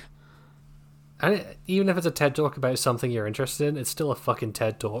Talk. And even if it's a TED Talk about something you're interested in, it's still a fucking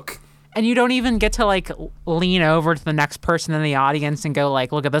TED Talk. And you don't even get to like lean over to the next person in the audience and go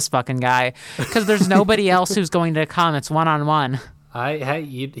like, look at this fucking guy. Because there's nobody else who's going to come. It's one-on-one.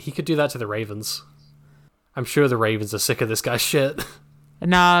 He could do that to the Ravens. I'm sure the Ravens are sick of this guy's shit.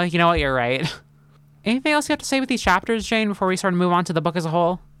 No, you know what? You're right. Anything else you have to say with these chapters, Jane, before we sort of move on to the book as a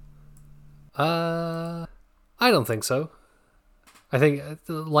whole? I don't think so. I think,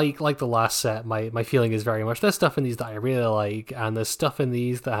 like the last set, my feeling is very much there's stuff in these that I really like, and there's stuff in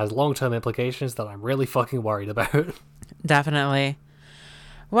these that has long-term implications that I'm really fucking worried about. Definitely.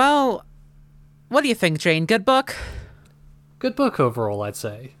 Well, what do you think, Jane? Good book? Good book overall, I'd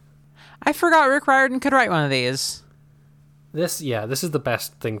say. I forgot Rick Riordan could write one of these. This is the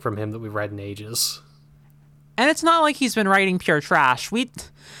best thing from him that we've read in ages. And it's not like he's been writing pure trash. We,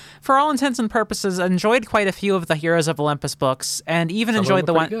 for all intents and purposes, enjoyed quite a few of the Heroes of Olympus books, and even enjoyed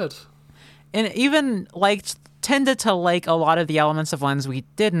the one. Good. And even tended to like a lot of the elements of ones we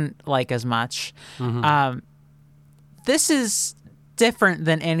didn't like as much. Mm-hmm. This is different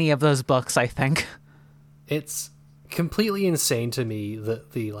than any of those books, I think. It's completely insane to me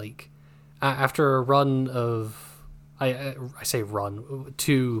that after a run of I say run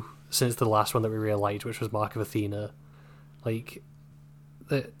two since the last one that we really liked, which was Mark of Athena, like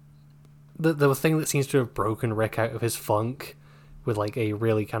the thing that seems to have broken Rick out of his funk with like a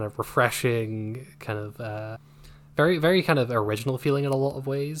really kind of refreshing kind of very very kind of original feeling in a lot of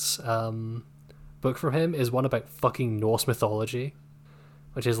ways book from him is one about fucking Norse mythology,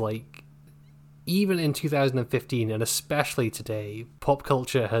 which is like, even in 2015 and especially today, pop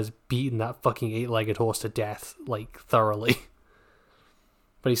culture has beaten that fucking 8-legged horse to death like thoroughly.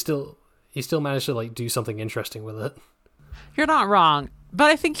 But he still managed to like do something interesting with it. You're not wrong,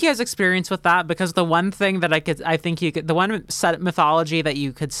 but I think he has experience with that, because the one thing that the one set mythology that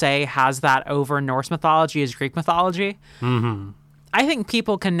you could say has that over Norse mythology is Greek mythology. Mm-hmm. I think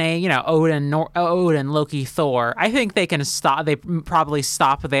people can name, Odin, Loki, Thor. I think they can stop. They probably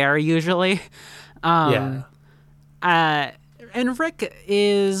stop there usually. And Rick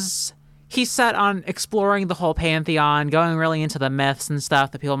he's set on exploring the whole pantheon, going really into the myths and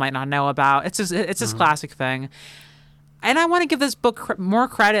stuff that people might not know about. It's his classic thing. And I want to give this book more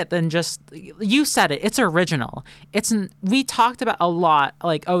credit than just, you said it, it's original. We talked about a lot,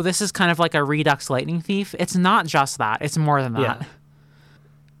 like, oh, this is kind of like a Redux Lightning Thief. It's not just that. It's more than that.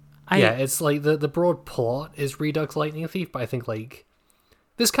 It's like the broad plot is Redux Lightning Thief, but I think like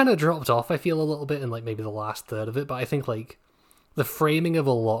this kind of dropped off, I feel, a little bit in like maybe the last third of it, but I think like the framing of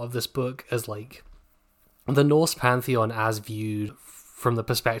a lot of this book as like the Norse pantheon as viewed from the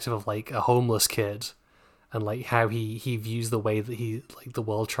perspective of like a homeless kid, and like how he views the way that the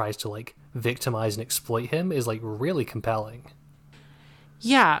world tries to like victimize and exploit him is like really compelling.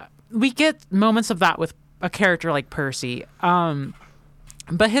 Yeah, we get moments of that with a character like Percy.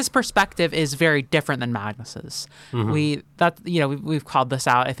 But his perspective is very different than Magnus's. Mm-hmm. We've called this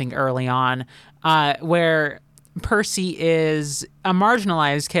out, I think, early on, where Percy is a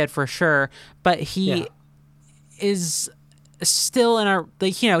marginalized kid for sure, but he is still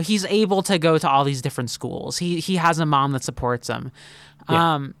he's able to go to all these different schools. He has a mom that supports him.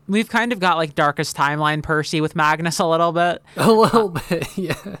 Yeah. We've kind of got like Darkest Timeline Percy with Magnus a little bit. A little bit,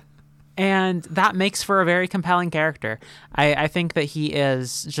 yeah. And that makes for a very compelling character. I think that he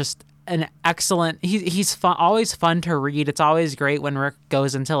is just an excellent... He's fun, always fun to read. It's always great when Rick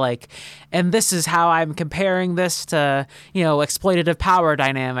goes into like, and this is how I'm comparing this to, exploitative power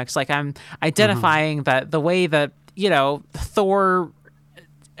dynamics. Like I'm identifying that the way that, Thor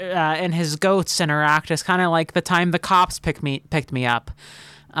and his goats interact is kind of like the time the cops picked me up.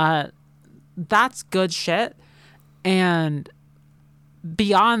 That's good shit. And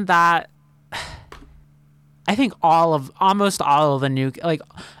beyond that, I think almost all of the new, like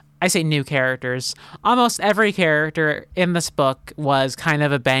I say new characters, almost every character in this book was kind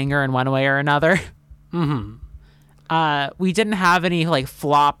of a banger in one way or another. Mm-hmm. We didn't have any like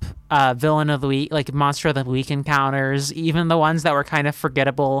flop villain of the week, like monster of the week encounters, even the ones that were kind of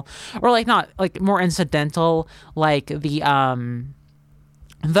forgettable or like not like more incidental, like the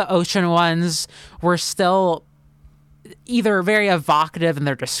ocean ones were still either very evocative in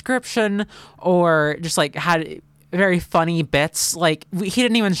their description or just like had very funny bits. Like he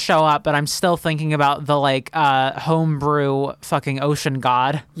didn't even show up, but I'm still thinking about the like homebrew fucking ocean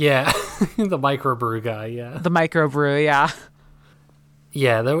god. Yeah, the microbrew guy. Yeah, the microbrew. Yeah.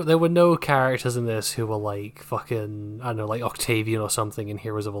 Yeah, there were no characters in this who were like fucking, I don't know, like Octavian or something in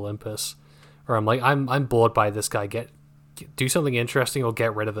Heroes of Olympus, or I'm like I'm bored by this guy. Do something interesting or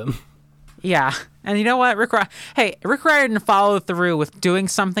get rid of him. Yeah, and you know what, Rick Riordan followed through with doing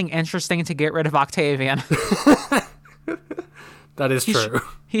something interesting to get rid of Octavian. That is true.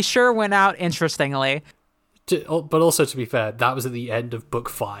 He sure went out interestingly. But also, to be fair, that was at the end of book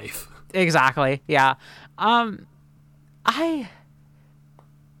 5. Exactly. Yeah.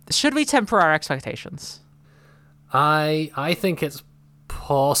 Should we temper our expectations? I think it's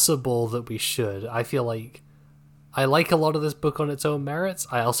possible that we should. I feel like I like a lot of this book on its own merits.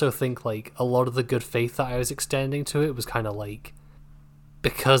 I also think like a lot of the good faith that I was extending to it was kind of like,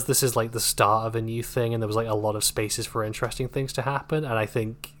 because this is like the start of a new thing and there was like a lot of spaces for interesting things to happen, and I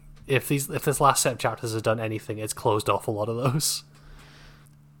think if this last set of chapters has done anything, it's closed off a lot of those.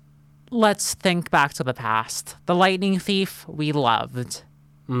 Let's think back to the past. The Lightning Thief, we loved.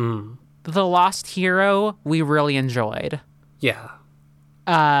 The Lost Hero, we really enjoyed. Yeah.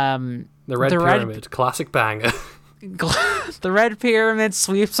 The Red Pyramid, classic banger. The Red Pyramid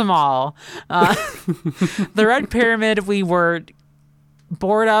sweeps them all. The Red Pyramid we were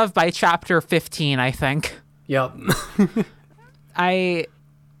bored of by chapter 15, I think. Yep.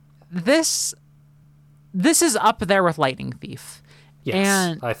 This is up there with Lightning Thief. Yes,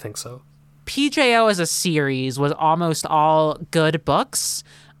 and I think so. PJO as a series was almost all good books,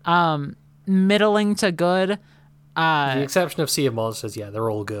 middling to good. With the exception of Sea of Monsters, yeah, they're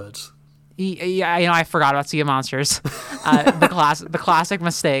all good. Yeah, I forgot about Sea of Monsters, the classic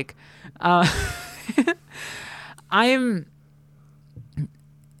mistake.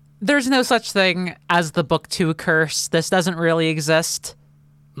 There's no such thing as the book 2 curse. This doesn't really exist.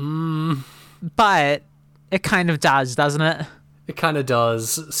 But it kind of does, doesn't it? It kind of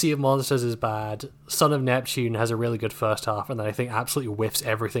does. Sea of Monsters is bad. Son of Neptune has a really good first half, and then I think absolutely whiffs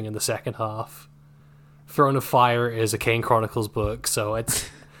everything in the second half. Throne of Fire is a Kane Chronicles book, so it's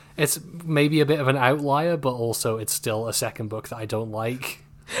maybe a bit of an outlier, but also it's still a second book that I don't like.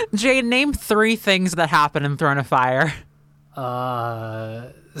 Jane, name 3 things that happen in Throne of Fire.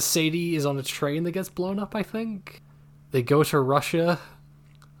 Sadie is on a train that gets blown up, I think. They go to Russia,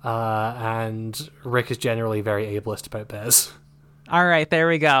 and Rick is generally very ableist about bears. All right, there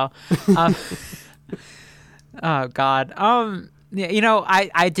we go. Oh God.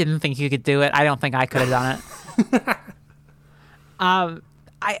 I didn't think you could do it. I don't think I could have done it. I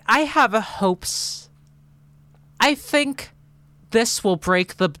have hopes. I think this will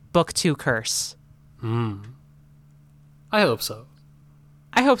break the book 2 curse. I hope so.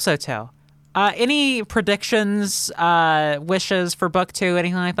 I hope so too. Any predictions, wishes for book 2,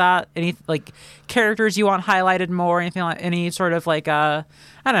 anything like that? Any like characters you want highlighted more? Anything like any sort of like I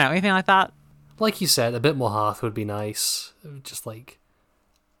don't know, anything like that? Like you said, a bit more Hearth would be nice. Just like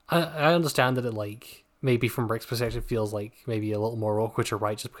I understand that it like maybe from Rick's perspective feels like maybe a little more awkward to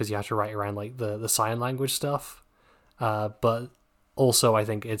write just because you have to write around like the sign language stuff. But also I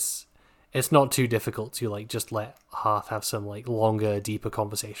think it's not too difficult to like just let Hearth have some like longer, deeper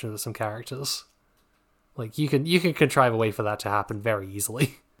conversations with some characters. Like you can contrive a way for that to happen very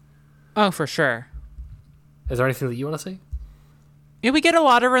easily. Oh, for sure. Is there anything that you want to see? Yeah, we get a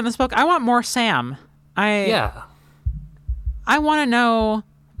lot of her in this book. I want more Sam. I want to know.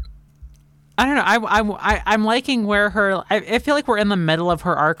 I don't know. I'm liking where her. I feel like we're in the middle of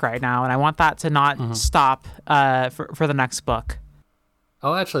her arc right now, and I want that to not stop for the next book.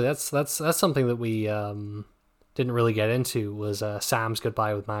 Oh, actually, that's something that we didn't really get into was Sam's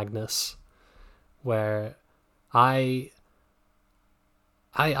goodbye with Magnus, where I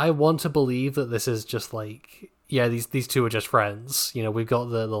want to believe that this is just like these two are just friends. You know, we've got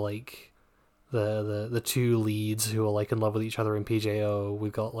the two leads who are like in love with each other in PJO.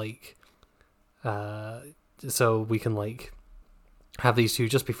 We've got like so we can like have these two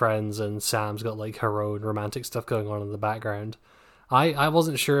just be friends, and Sam's got like her own romantic stuff going on in the background. I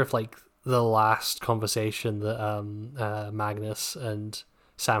wasn't sure if like the last conversation that Magnus and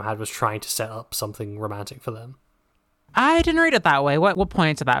Sam had was trying to set up something romantic for them. I didn't read it that way. What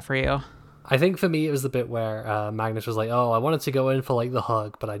pointed to that for you? I think for me it was the bit where Magnus was like, oh, I wanted to go in for like the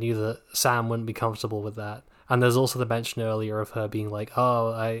hug, but I knew that Sam wouldn't be comfortable with that. And there's also the mention earlier of her being like,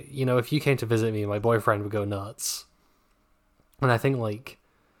 oh, if you came to visit me, my boyfriend would go nuts. And I think like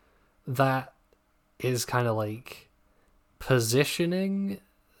that is kind of like positioning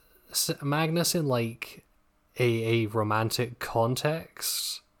Magnus in like a romantic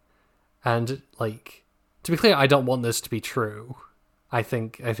context. And like, to be clear, I don't want this to be true. I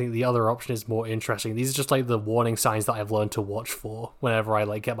think the other option is more interesting. These are just like the warning signs that I've learned to watch for whenever I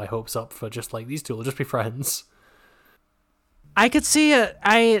like get my hopes up for just like these two will just be friends. I could see it.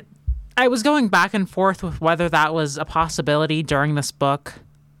 I was going back and forth with whether that was a possibility during this book.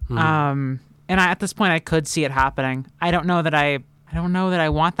 And at this point I could see it happening. I don't know that I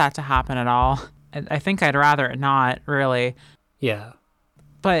want that to happen at all. I think I'd rather it not, really. Yeah.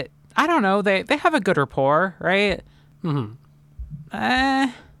 But I don't know. They have a good rapport, right? Mm-hmm.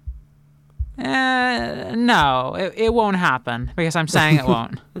 No, it won't happen because I'm saying it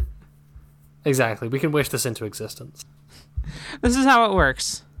won't. Exactly. We can wish this into existence. This is how it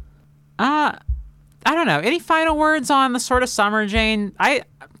works. I don't know. Any final words on the Sword of Summer, Jane?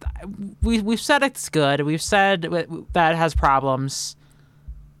 We've said it's good. We've said that it has problems.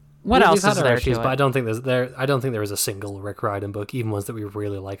 What else is there to it? But I don't think there is a single Rick Riordan book, even ones that we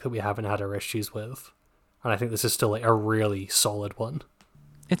really like, that we haven't had our issues with. And I think this is still like a really solid one.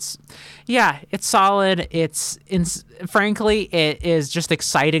 It's solid. Frankly, it is just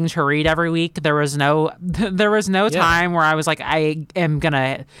exciting to read every week. There was no time where I was like, I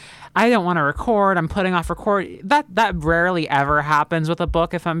don't want to record. I'm putting off record. That rarely ever happens with a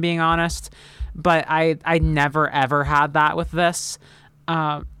book, if I'm being honest. But I never ever had that with this.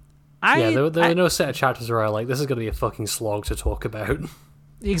 There were no set of chapters where I like, this is going to be a fucking slog to talk about.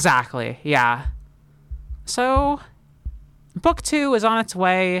 Exactly. Yeah. So, book 2 is on its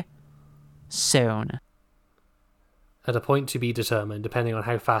way soon. At a point to be determined, depending on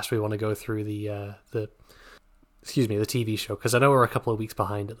how fast we want to go through the TV show, because I know we're a couple of weeks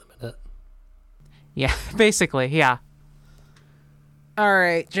behind at the minute. Yeah, basically, yeah. All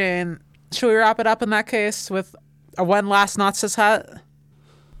right, Jane, should we wrap it up in that case with a one last not cis hat?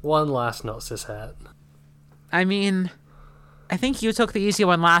 One last not cis hat. I mean, I think you took the easy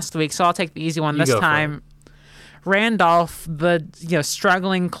one last week, so I'll take the easy one this time. Randolph, the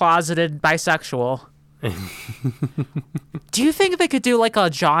struggling closeted bisexual. Do you think they could do like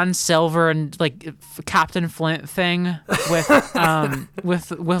a John Silver and like Captain Flint thing with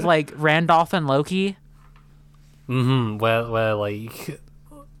with like Randolph and Loki? Where like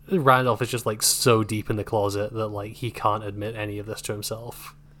Randolph is just like so deep in the closet that like he can't admit any of this to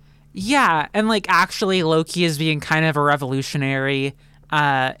himself. Yeah, and like actually Loki is being kind of a revolutionary,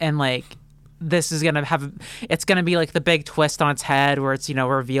 and like this is it's gonna be like the big twist on its head where it's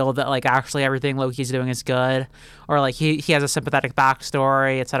revealed that like actually everything Loki's doing is good, or like he has a sympathetic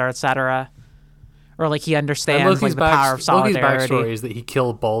backstory, etc., or like he understands like the power of solidarity. Loki's backstory is that he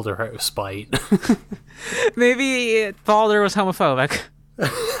killed Balder out of spite. Maybe Balder was homophobic.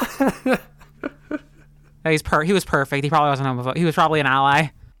 He was perfect. He probably wasn't homophobic. He was probably an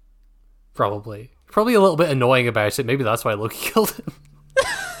ally. Probably a little bit annoying about it. Maybe that's why Loki killed him.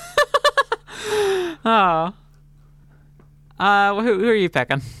 Oh. Who are you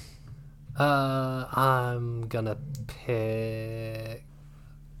picking? I am going to pick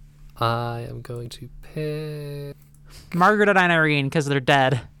Margaret and Irene, because they're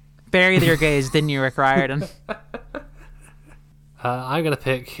dead. Bury their gays, didn't you, Rick Riordan? I'm going to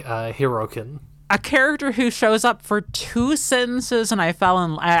pick Hirokin. A character who shows up for 2 sentences, and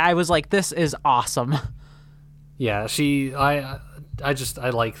I was like, this is awesome. Yeah, I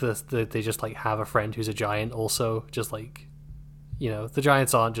like this, that they just like have a friend who's a giant also, just like, the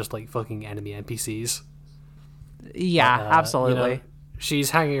giants aren't just like fucking enemy NPCs. Yeah, absolutely. She's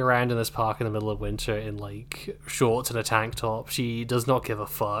hanging around in this park in the middle of winter in like shorts and a tank top. She does not give a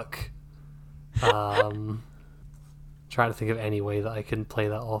fuck. Trying to think of any way that I can play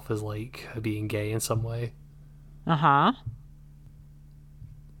that off as like her being gay in some way.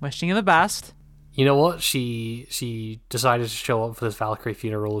 Wishing you the best. You know what? She decided to show up for this Valkyrie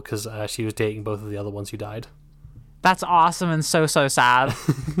funeral because she was dating both of the other ones who died. That's awesome and so sad.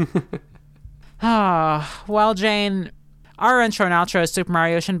 Well, Jane, our intro and outro is Super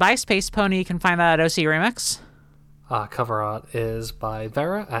Mario Ocean by Space Pony. You can find that at OC Remix. Cover art is by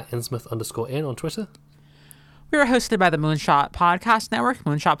Vera at Innsmouth_in on Twitter. We are hosted by the Moonshot Podcast Network,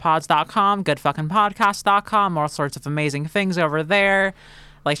 moonshotpods.com, goodfuckingpodcast.com, all sorts of amazing things over there.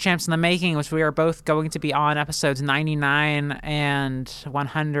 Like Champs in the Making, which we are both going to be on episodes 99 and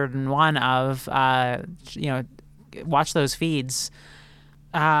 101 of. Watch those feeds.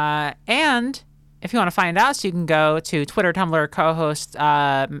 And if you want to find us, you can go to Twitter, Tumblr, co-host,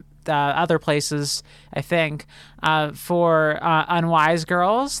 other places, I think, for Unwise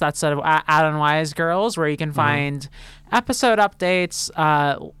Girls. That's at Unwise Girls, where you can find episode updates,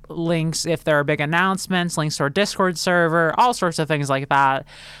 links if there are big announcements, links to our Discord server, all sorts of things like that.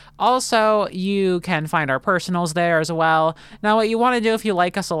 Also, you can find our personals there as well. Now, what you want to do if you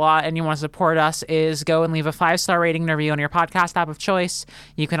like us a lot and you want to support us is go and leave a 5-star rating and review on your podcast app of choice.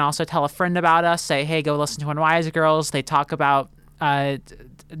 You can also tell a friend about us. Say, hey, go listen to Unwise Girls. They talk about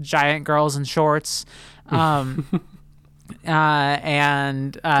giant girls in shorts. And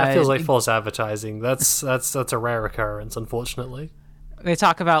that feels like false advertising. That's a rare occurrence, unfortunately. They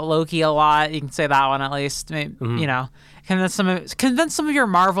talk about Loki a lot. You can say that one at least. Maybe, convince some of your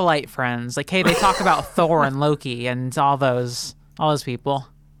Marvelite friends. Like, hey, they talk about Thor and Loki and all those people.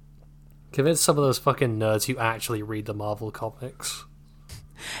 Convince some of those fucking nerds who actually read the Marvel comics.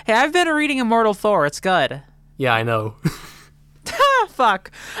 Hey, I've been reading Immortal Thor. It's good. Yeah, I know.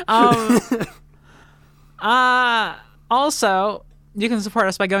 Fuck. Also, You can support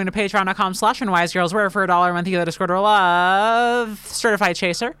us by going to patreon.com/unwisegirls, where for $1 a month you get the Discord roll of Certified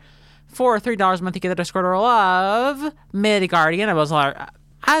Chaser. For $3 a month you get the Discord roll of Mid-Guardian,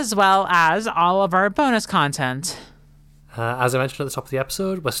 as well as all of our bonus content. As I mentioned at the top of the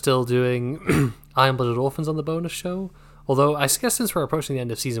episode, we're still doing Iron-Blooded Orphans on the bonus show. Although, I guess since we're approaching the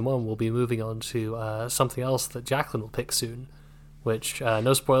end of Season 1, we'll be moving on to something else that Jacqueline will pick soon. Which,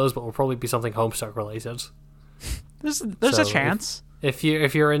 no spoilers, but will probably be something Homestuck-related. There's a chance. If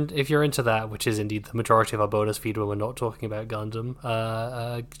you're into that, which is indeed the majority of our bonus feed when we're not talking about Gundam,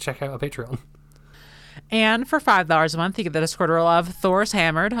 check out our Patreon. And for $5 a month, you get the Discord roll of Thor's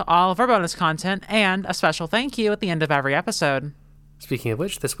Hammered, all of our bonus content, and a special thank you at the end of every episode. Speaking of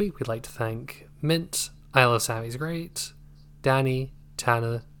which, this week we'd like to thank Mint, I Love Sammy's Great, Danny,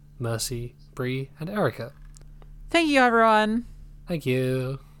 Tanner, Mercy, Bree, and Erica. Thank you, everyone. Thank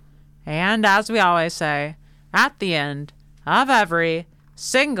you. And as we always say, at the end of every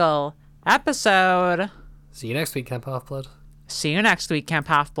single episode... See you next week, Camp Half-Blood. See you next week, Camp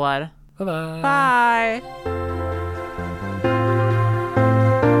Half-Blood. Bye-bye. Bye.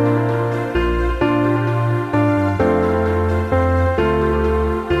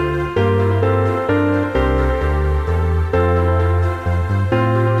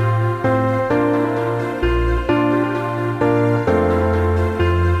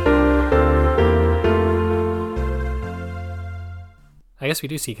 I guess we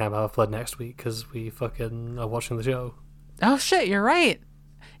do see Camp Half-Blood next week because we fucking are watching the show. Oh shit, you're right.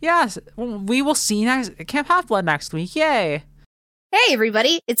 Yes, we will see Camp Half-Blood next week. Yay. Hey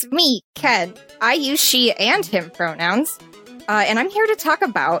everybody, it's me, Ken. I use she and him pronouns. And I'm here to talk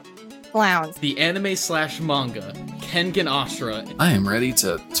about clowns. The anime/manga, Kengan Ashura. I am ready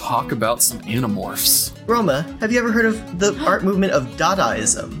to talk about some Animorphs. Roma, have you ever heard of the art movement of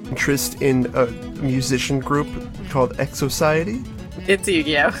Dadaism? Interest in a musician group called Exociety? It's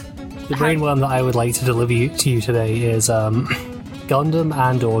Yu-Gi-Oh! The brainworm that I would like to deliver to you today is Gundam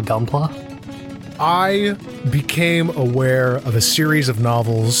and or Gunpla. I became aware of a series of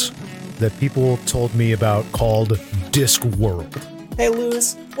novels that people told me about called Discworld. Hey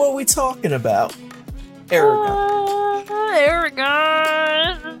Lewis, what are we talking about? Aragon.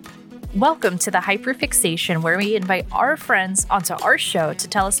 Aragon! Welcome to the Hyperfixation, where we invite our friends onto our show to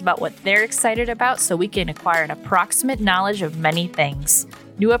tell us about what they're excited about so we can acquire an approximate knowledge of many things.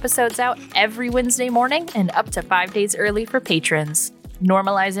 New episodes out every Wednesday morning and up to 5 days early for patrons.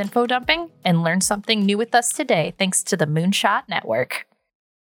 Normalize info dumping and learn something new with us today thanks to the Moonshot Network.